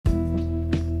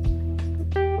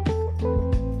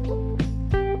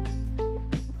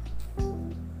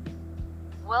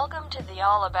the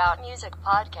All About Music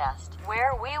podcast,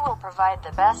 where we will provide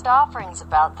the best offerings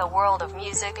about the world of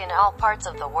music in all parts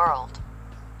of the world.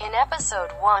 In episode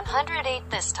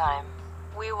 108 this time,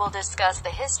 we will discuss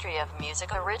the history of music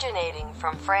originating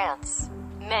from France.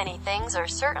 Many things are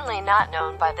certainly not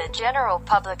known by the general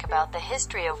public about the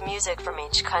history of music from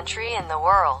each country in the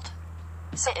world.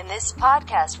 So in this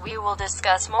podcast we will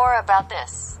discuss more about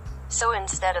this. So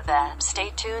instead of that,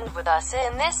 stay tuned with us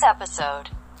in this episode.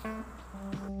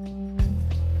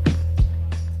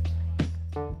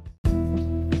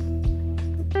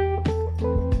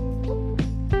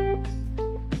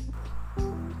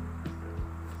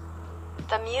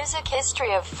 The music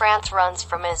history of France runs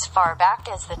from as far back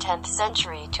as the 10th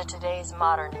century to today's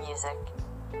modern music.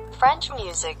 French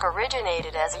music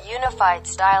originated as a unified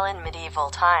style in medieval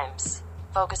times,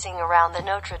 focusing around the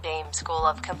Notre Dame school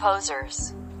of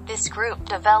composers. This group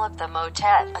developed the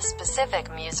motet, a specific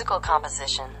musical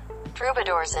composition.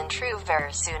 Troubadours and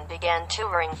trouvères soon began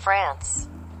touring France,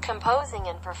 composing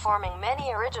and performing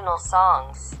many original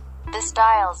songs. The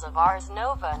styles of ars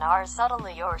nova and ars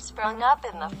ulterior sprung up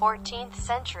in the 14th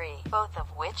century, both of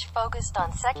which focused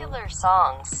on secular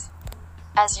songs.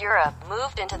 As Europe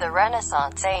moved into the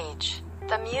Renaissance age,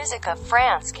 the music of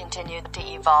France continued to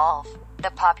evolve.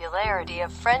 The popularity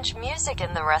of French music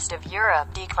in the rest of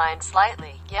Europe declined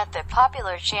slightly, yet the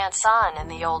popular chanson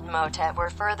and the old motet were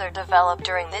further developed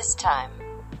during this time.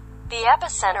 The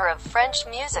epicenter of French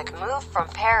music moved from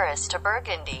Paris to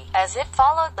Burgundy, as it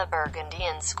followed the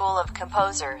Burgundian school of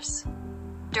composers.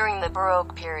 During the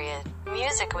Baroque period,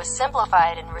 music was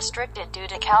simplified and restricted due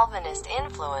to Calvinist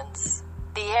influence.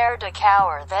 The air de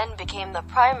coeur then became the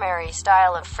primary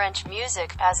style of French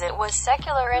music, as it was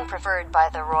secular and preferred by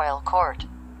the royal court.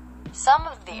 Some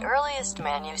of the earliest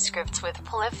manuscripts with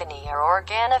polyphony are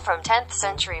organa from 10th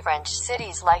century French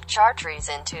cities like Chartres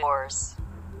and Tours.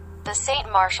 The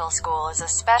Saint Martial school is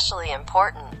especially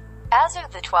important, as are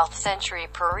the 12th century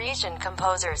Parisian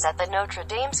composers at the Notre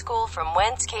Dame school, from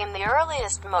whence came the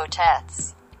earliest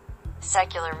motets.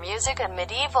 Secular music in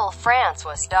medieval France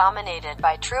was dominated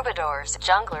by troubadours,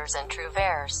 jongleurs and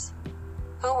trouvères,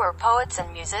 who were poets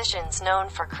and musicians known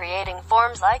for creating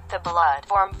forms like the ballade,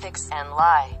 forme fixe, and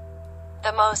lie.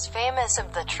 The most famous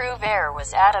of the trouvères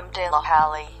was Adam de la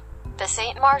Halle. The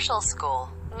Saint Martial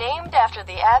school, named after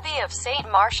the Abbey of Saint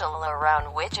Martial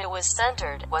around which it was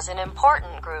centered, was an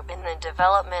important group in the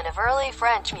development of early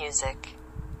French music.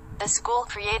 The school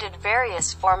created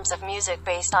various forms of music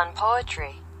based on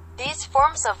poetry. These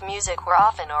forms of music were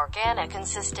often organic,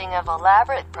 consisting of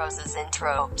elaborate proses and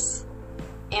tropes.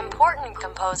 Important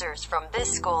composers from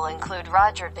this school include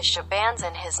Roger de Chabannes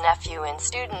and his nephew and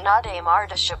student Adhémar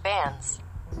de Chabannes.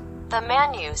 The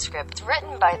manuscripts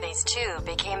written by these two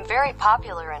became very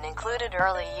popular and included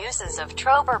early uses of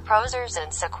trope or prosers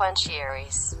and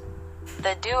sequentiaries.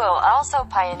 The duo also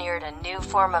pioneered a new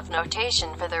form of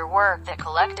notation for their work that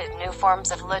collected new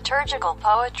forms of liturgical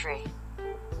poetry.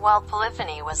 While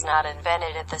polyphony was not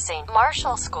invented at the Saint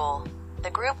Martial school, the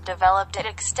group developed it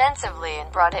extensively and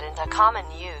brought it into common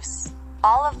use.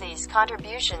 All of these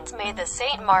contributions made the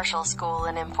Saint Martial school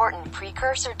an important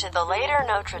precursor to the later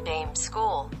Notre Dame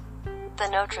school. The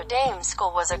Notre Dame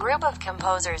school was a group of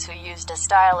composers who used a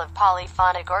style of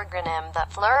polyphonic organum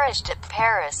that flourished at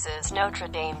Paris's Notre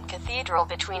Dame Cathedral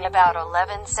between about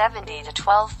 1170 to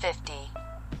 1250.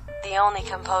 The only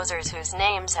composers whose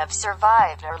names have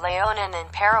survived are Léonin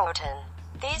and Perrotin.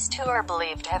 These two are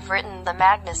believed to have written the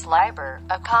Magnus Liber,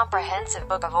 a comprehensive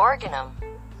book of organum.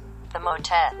 The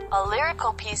motet, a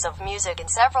lyrical piece of music in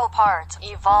several parts,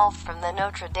 evolved from the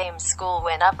Notre Dame school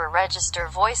when upper register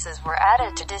voices were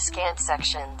added to discant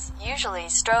sections, usually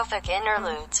strophic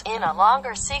interludes, in a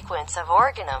longer sequence of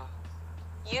organum.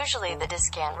 Usually the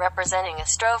discant representing a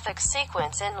strophic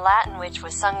sequence in Latin which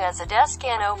was sung as a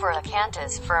descant over a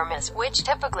cantus firmus, which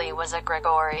typically was a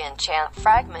Gregorian chant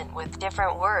fragment with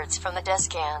different words from the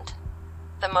descant.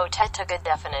 The motet took a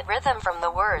definite rhythm from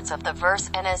the words of the verse,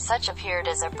 and as such appeared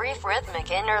as a brief rhythmic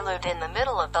interlude in the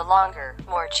middle of the longer,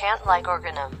 more chant-like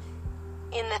organum.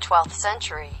 In the 12th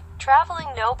century, traveling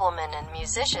noblemen and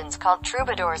musicians called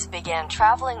troubadours began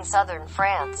traveling southern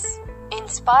France.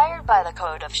 Inspired by the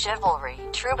code of chivalry,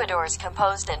 troubadours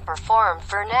composed and performed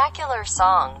vernacular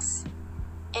songs.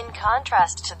 In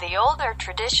contrast to the older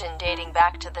tradition dating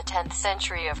back to the 10th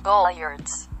century of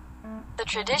Gauliards, the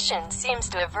tradition seems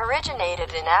to have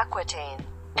originated in Aquitaine,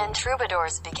 and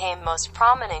troubadours became most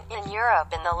prominent in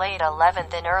Europe in the late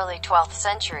 11th and early 12th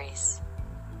centuries.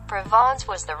 Provence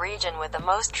was the region with the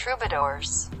most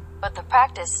troubadours, but the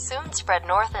practice soon spread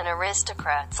north and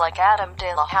aristocrats like Adam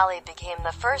de la Halle became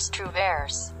the first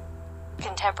trouvères.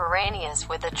 contemporaneous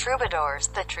with the troubadours,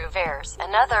 the trouvères,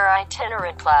 another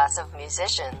itinerant class of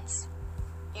musicians,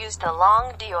 used the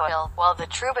langue d'oil, while the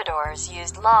troubadours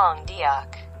used langue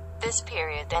d'oc. This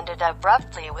period ended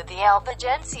abruptly with the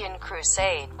Albigensian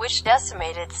Crusade, which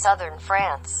decimated southern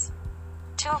France.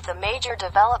 Two of the major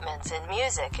developments in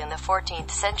music in the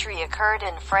 14th century occurred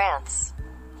in France.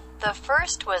 The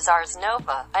first was Ars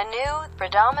Nova, a new,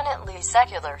 predominantly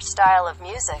secular style of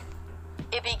music.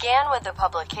 It began with the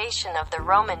publication of the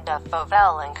Roman de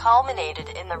Fauvel and culminated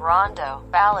in the rondo,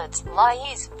 ballads,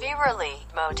 lais, virelais,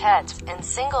 motets, and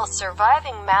single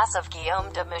surviving mass of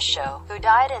Guillaume de Michaud, who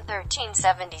died in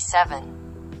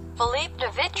 1377. Philippe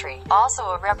de Vitry,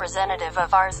 also a representative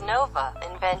of Ars Nova,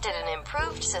 invented an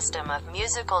improved system of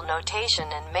musical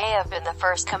notation and may have been the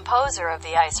first composer of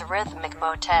the isarrhythmic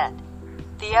motet.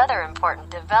 The other important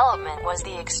development was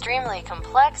the extremely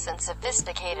complex and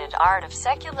sophisticated art of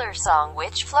secular song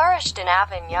which flourished in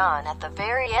Avignon at the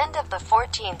very end of the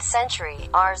 14th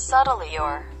century, ars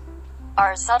subtilior.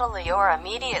 Ars subtilior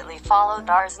immediately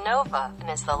followed Ars Nova, and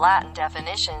as the Latin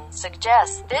definition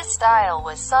suggests, this style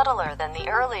was subtler than the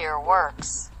earlier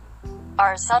works.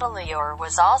 Ars subtilior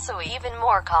was also even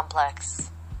more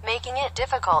complex, making it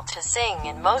difficult to sing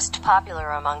and most popular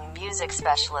among music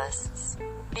specialists.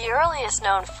 The earliest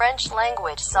known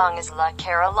French-language song is La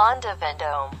Caroline de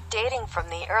Vendôme, dating from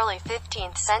the early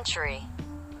 15th century.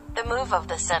 The move of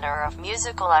the center of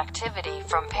musical activity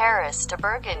from Paris to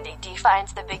Burgundy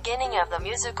defines the beginning of the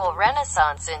musical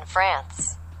Renaissance in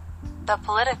France. The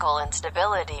political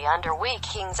instability under weak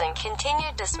kings and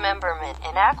continued dismemberment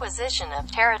and acquisition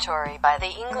of territory by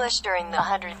the English during the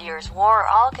Hundred Years' War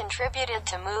all contributed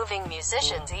to moving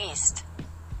musicians east.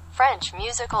 French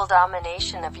musical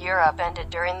domination of Europe ended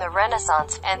during the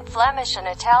Renaissance, and Flemish and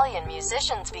Italian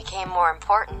musicians became more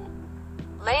important.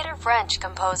 Later French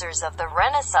composers of the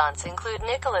Renaissance include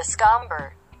Nicolas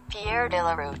Gomber, Pierre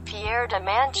Delaroute, Pierre de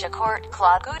Manchacourt,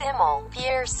 Claude Goudimel,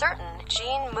 Pierre Certain,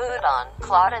 Jean Moudon,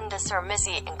 Claudine de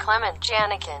Sermissy, and Clement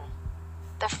Janikin.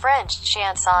 The French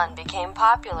chanson became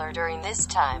popular during this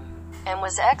time, and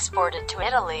was exported to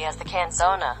Italy as the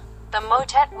canzona. The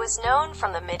motet was known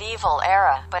from the medieval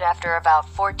era, but after about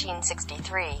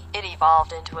 1463, it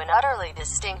evolved into an utterly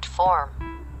distinct form.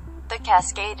 The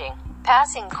cascading,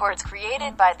 passing chords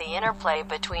created by the interplay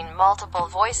between multiple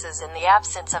voices in the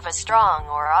absence of a strong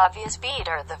or obvious beat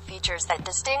are the features that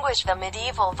distinguish the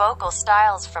medieval vocal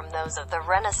styles from those of the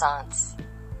Renaissance.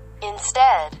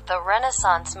 Instead, the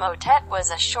Renaissance motet was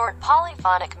a short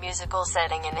polyphonic musical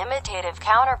setting and imitative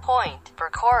counterpoint, for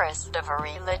chorus, of a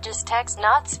religious text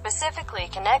not specifically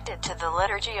connected to the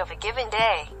liturgy of a given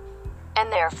day,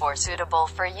 and therefore suitable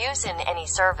for use in any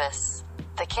service.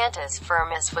 The cantus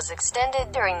firmus was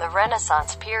extended during the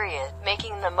Renaissance period,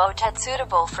 making the motet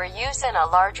suitable for use in a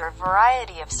larger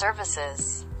variety of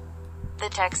services. The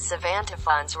texts of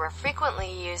antiphons were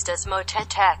frequently used as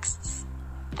motet texts.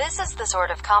 This is the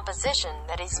sort of composition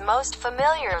that is most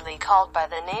familiarly called by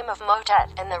the name of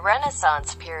motet, and the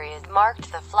Renaissance period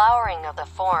marked the flowering of the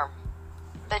form.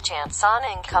 The chanson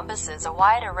encompasses a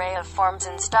wide array of forms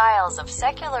and styles of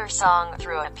secular song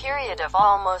through a period of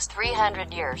almost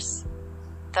 300 years.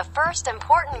 The first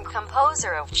important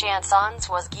composer of chansons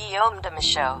was Guillaume de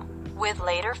Michaud, with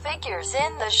later figures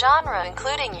in the genre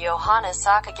including Johannes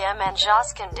Ockeghem and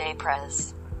Josquin des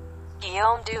Prez.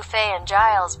 Guillaume Dufay and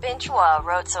Gilles Binchois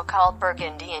wrote so-called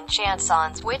Burgundian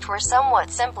chansons which were somewhat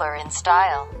simpler in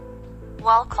style,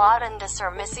 while Claudine de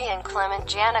Sermissy and Clement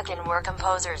Janikin were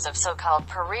composers of so-called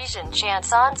Parisian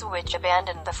chansons which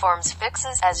abandoned the forms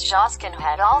fixes, as Josquin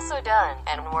had also done,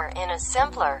 and were in a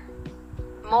simpler,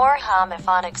 more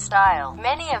homophonic style.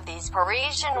 Many of these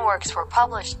Parisian works were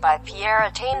published by Pierre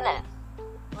Etainin.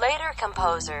 Later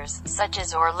composers, such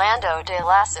as Orlando de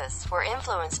Lassus, were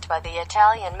influenced by the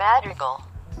Italian madrigal.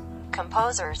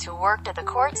 Composers who worked at the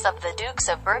courts of the Dukes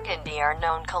of Burgundy are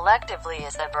known collectively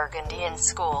as the Burgundian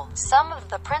School. Some of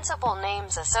the principal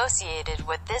names associated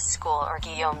with this school are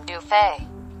Guillaume Dufay,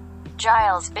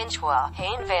 Gilles Binchois,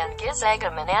 Hein van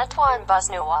Gisegem, and Antoine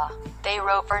Busnois. They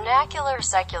wrote vernacular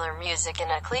secular music in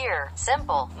a clear,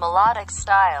 simple, melodic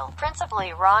style,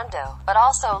 principally rondo, but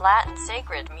also Latin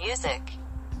sacred music,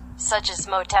 such as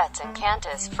motets and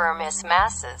cantus firmus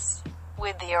masses.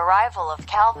 With the arrival of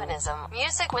Calvinism,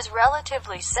 music was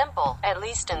relatively simple, at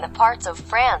least in the parts of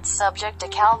France subject to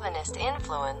Calvinist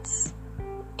influence.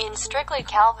 In strictly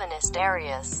Calvinist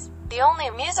areas, the only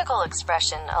musical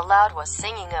expression allowed was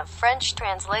singing of French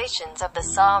translations of the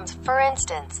Psalms, for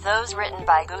instance those written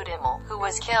by Goudimel, who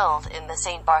was killed in the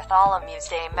St. Bartholomew's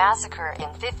Day massacre in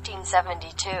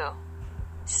 1572.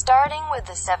 Starting with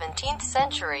the 17th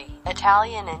century,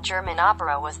 Italian and German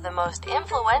opera was the most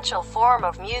influential form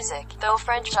of music, though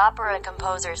French opera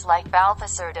composers like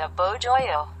Balthazar de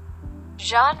Beaujoyeux,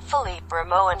 Jean-Philippe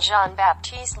Rameau and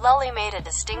Jean-Baptiste Lully made a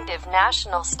distinctive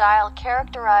national style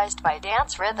characterized by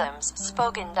dance rhythms,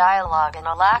 spoken dialogue and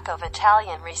a lack of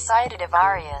Italian recitative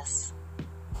arias.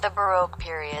 The Baroque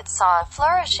period saw a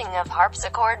flourishing of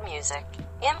harpsichord music.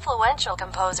 Influential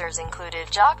composers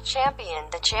included Jacques Champion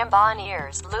de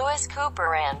Chambonniers, Louis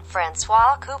Couperin,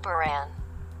 François Couperin.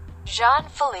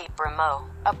 Jean-Philippe Rameau,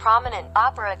 a prominent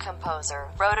opera composer,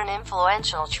 wrote an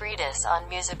influential treatise on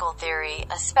musical theory,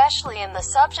 especially in the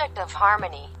subject of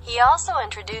harmony. He also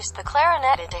introduced the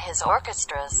clarinet into his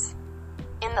orchestras.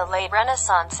 In the late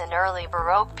Renaissance and early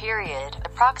Baroque period,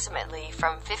 approximately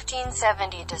from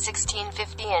 1570 to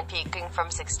 1650 and peaking from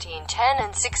 1610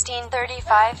 and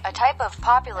 1635, a type of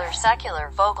popular secular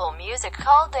vocal music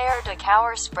called air de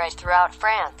cour spread throughout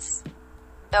France.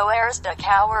 Though airs de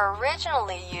cour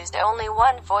originally used only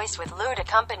one voice with lute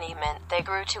accompaniment, they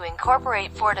grew to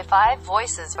incorporate 4 to 5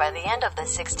 voices by the end of the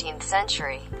 16th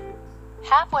century.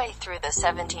 Halfway through the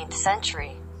 17th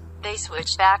century, they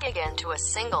switched back again to a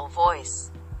single voice.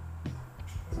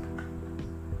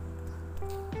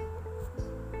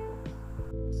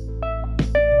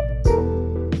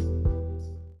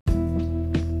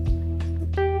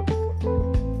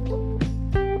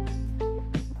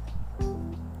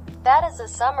 That is a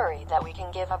summary that we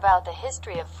can give about the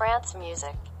history of France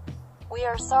music. We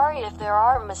are sorry if there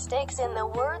are mistakes in the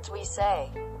words we say.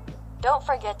 Don't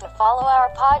forget to follow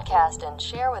our podcast and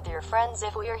share with your friends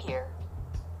if we are here.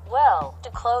 Well,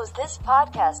 to close this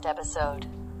podcast episode,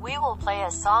 we will play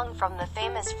a song from the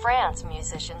famous France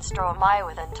musician Stromae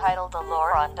with entitled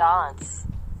Alors on Danse.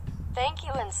 Thank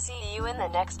you and see you in the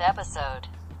next episode.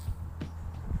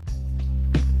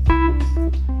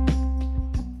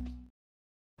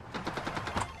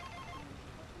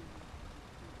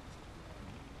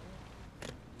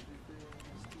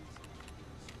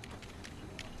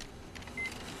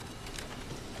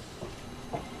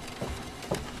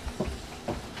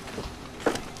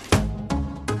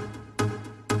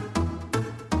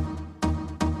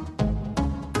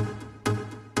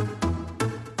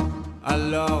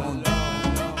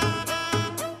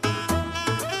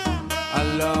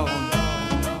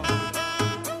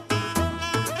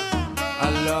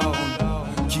 Alors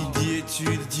qui dit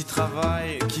études dit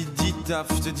travail, qui dit taf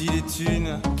te dit les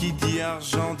thunes, qui dit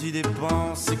argent dit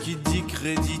dépenses, qui dit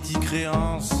crédit dit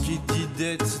créance, qui dit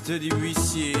dette te dit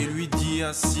huissier, lui dit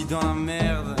assis dans la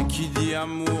merde, qui dit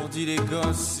amour dit les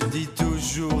gosses, dit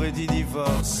toujours et dit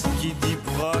divorce, qui dit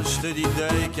proche te dit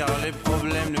deuil car les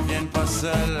problèmes ne viennent pas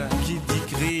seuls, qui dit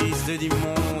crise te dit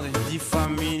monde, dit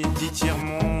famine dit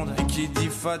tiers-monde, et qui dit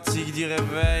fatigue dit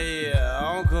réveil,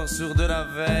 encore sur de la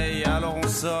veille, alors on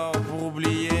sort pour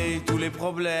oublier tous les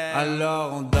problèmes,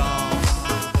 alors on danse.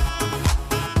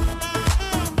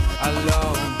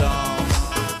 Alors on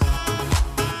danse,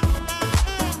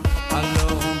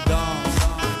 alors on danse,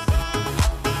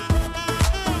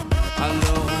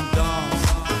 alors on danse,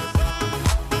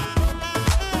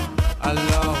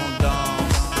 alors on danse,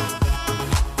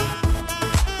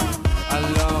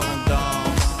 alors on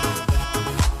danse,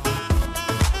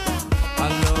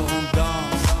 alors on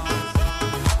danse,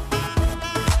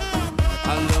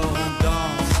 alors on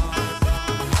danse,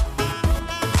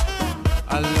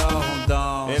 alors on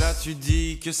danse. Et là tu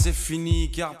dis que c'est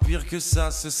fini, car pire que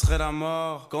ça ce serait la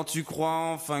mort. Quand tu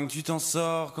crois enfin que tu t'en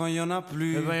sors, quand il y en a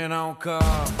plus, eh ben y en a encore.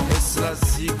 Et cela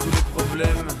zig tous les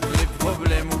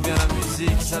problèmes ou bien la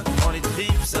musique, ça te prend les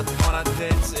tripes, ça te prend la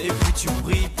tête, et puis tu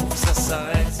pries pour que ça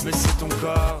s'arrête. Mais c'est ton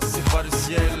corps, c'est pas le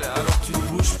ciel, alors tu te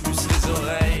bouges plus les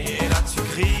oreilles, et là tu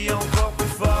cries encore plus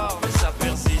fort, mais ça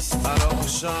persiste, alors on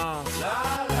chante. La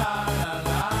la la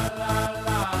la la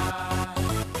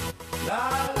la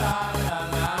la la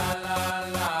la la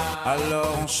la.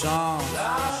 Alors on chante. La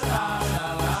la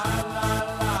la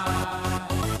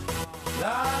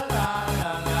la la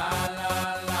la la la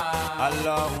la.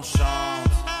 Alors on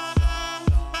chante.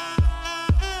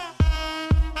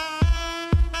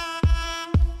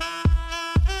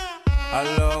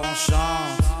 Alors on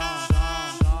chante.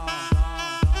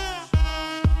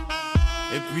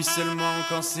 Et puis seulement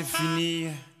quand c'est fini,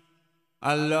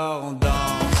 alors on danse.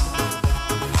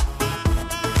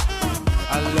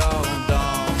 Alors on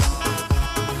danse.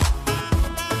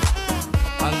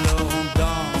 Alors on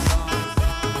danse.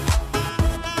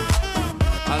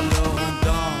 Alors on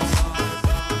danse.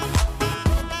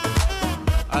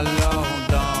 Alors on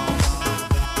danse.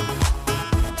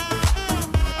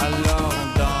 Alors on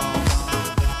danse.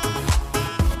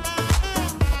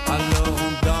 Alors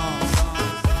on danse.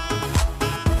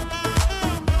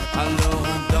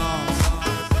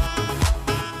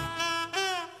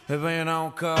 Eh ben y'en a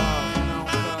encore.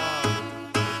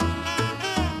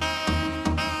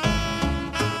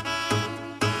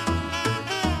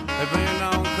 Eh ben y'en a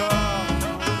encore.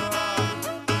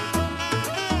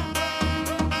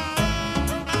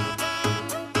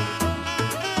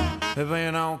 Eh ben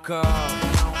y'en a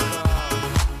encore.